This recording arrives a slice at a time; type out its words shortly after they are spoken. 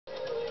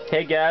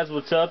Hey guys,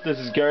 what's up? This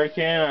is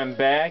Gardiken. I'm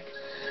back.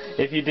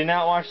 If you did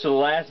not watch the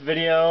last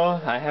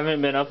video, I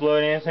haven't been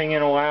uploading anything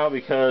in a while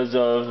because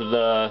of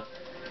the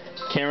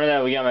camera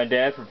that we got my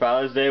dad for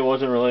Father's Day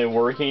wasn't really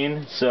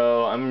working,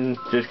 so I'm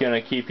just going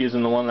to keep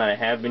using the one that I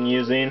have been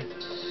using.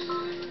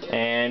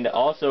 And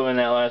also in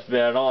that last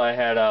battle I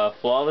had a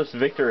flawless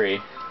victory,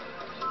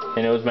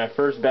 and it was my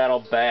first battle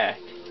back.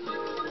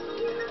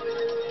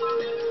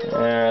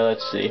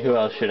 Let's see, who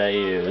else should I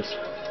use?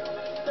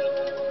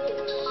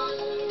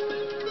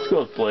 Let's go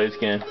with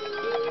Blaziken.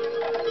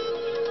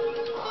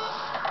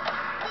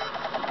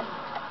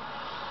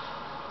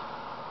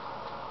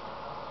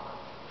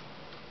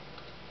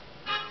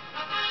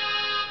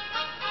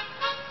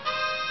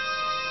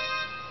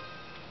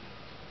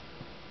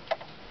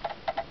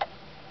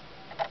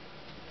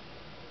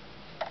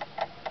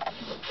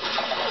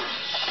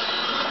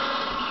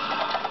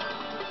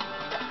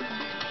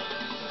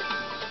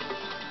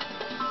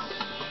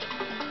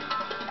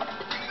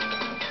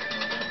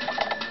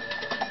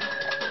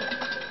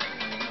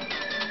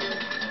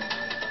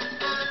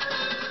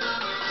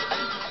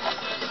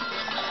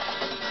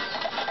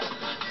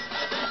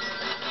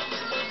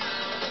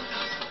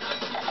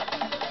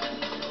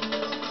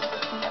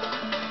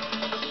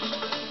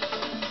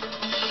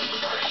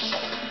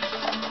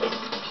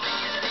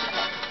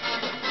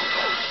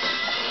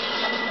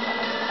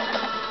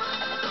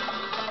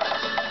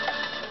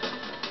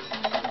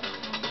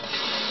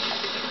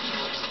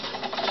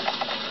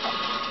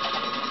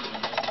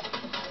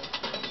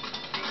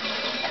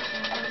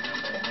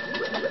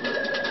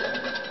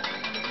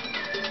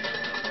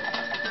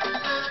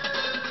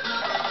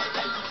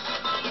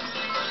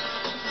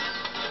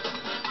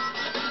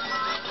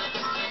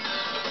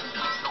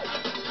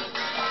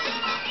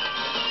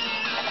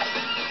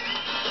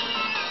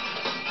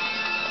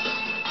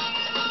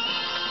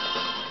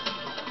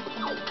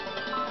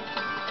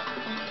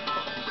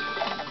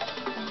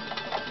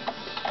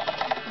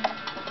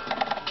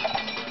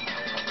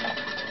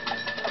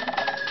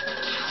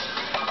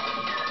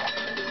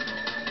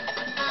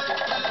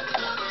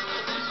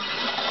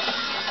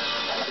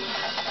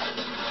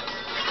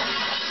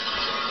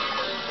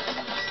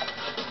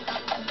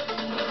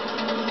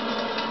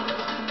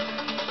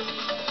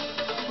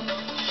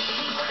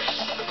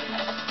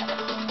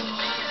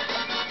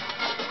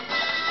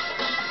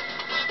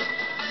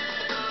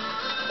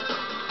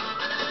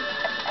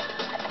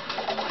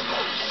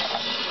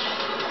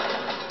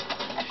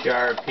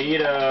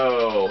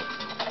 Sharpedo.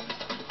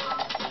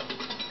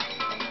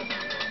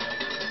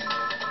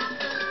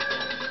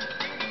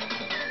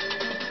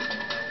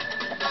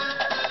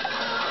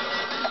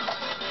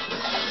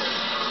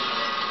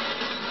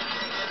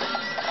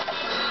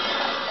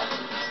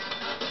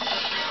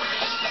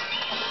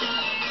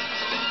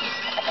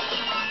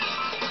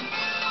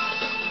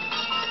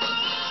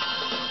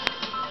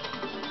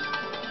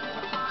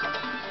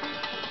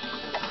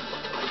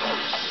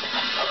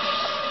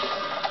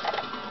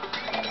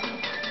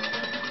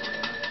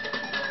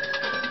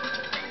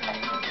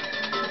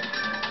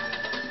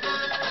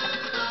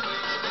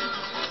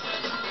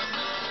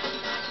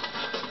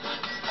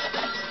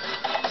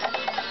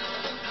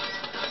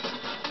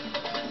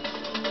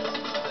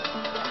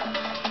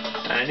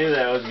 I knew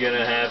that was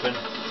gonna happen.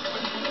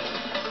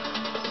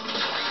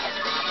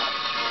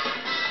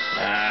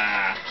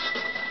 Ah.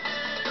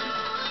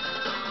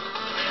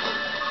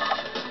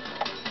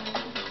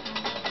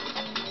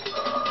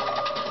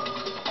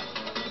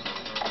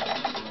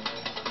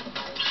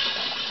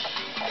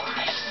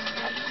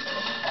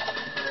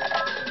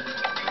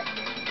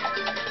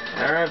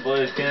 Alright,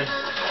 Blaziken.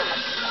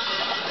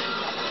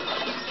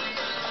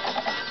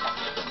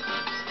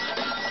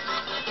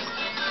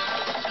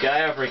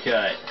 Sky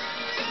uppercut.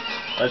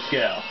 Let's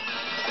go.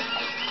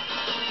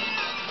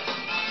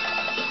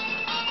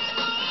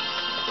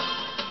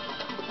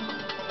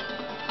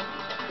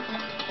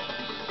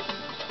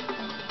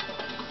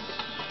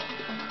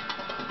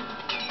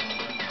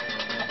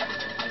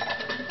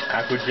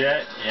 Aqua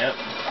Jet, yep.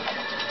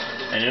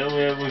 I knew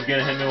it was going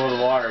to hit me with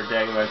a water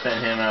attack if I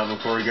sent him out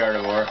before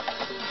Gardevoir.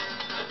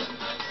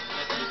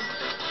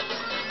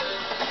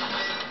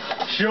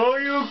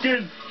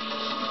 Shoryuken!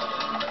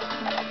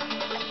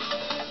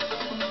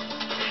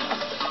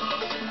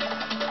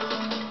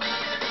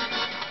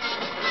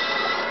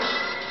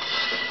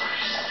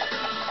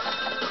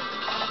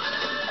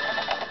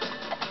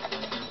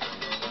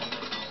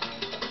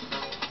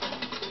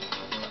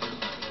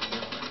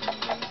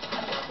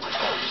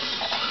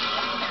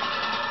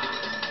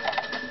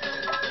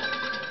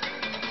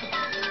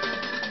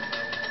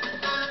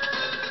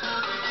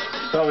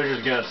 Probably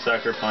just gonna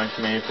sucker punch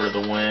me for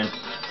the win.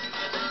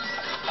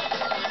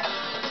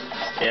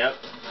 Yep.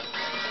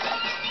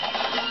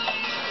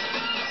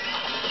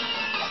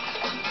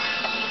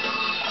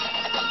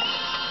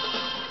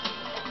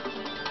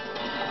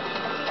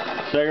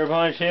 Sucker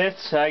punch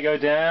hits, I go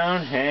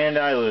down, and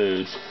I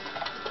lose.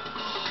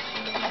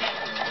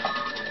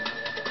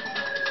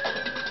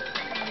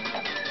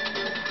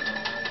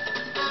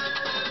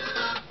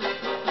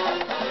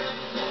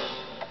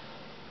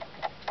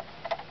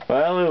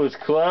 Well, it was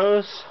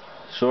close.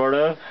 Sort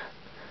of.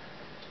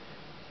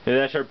 If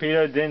that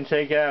Sharpedo didn't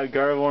take out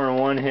Gardevoir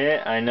in one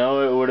hit, I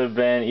know it would have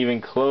been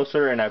even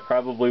closer and I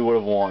probably would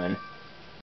have won.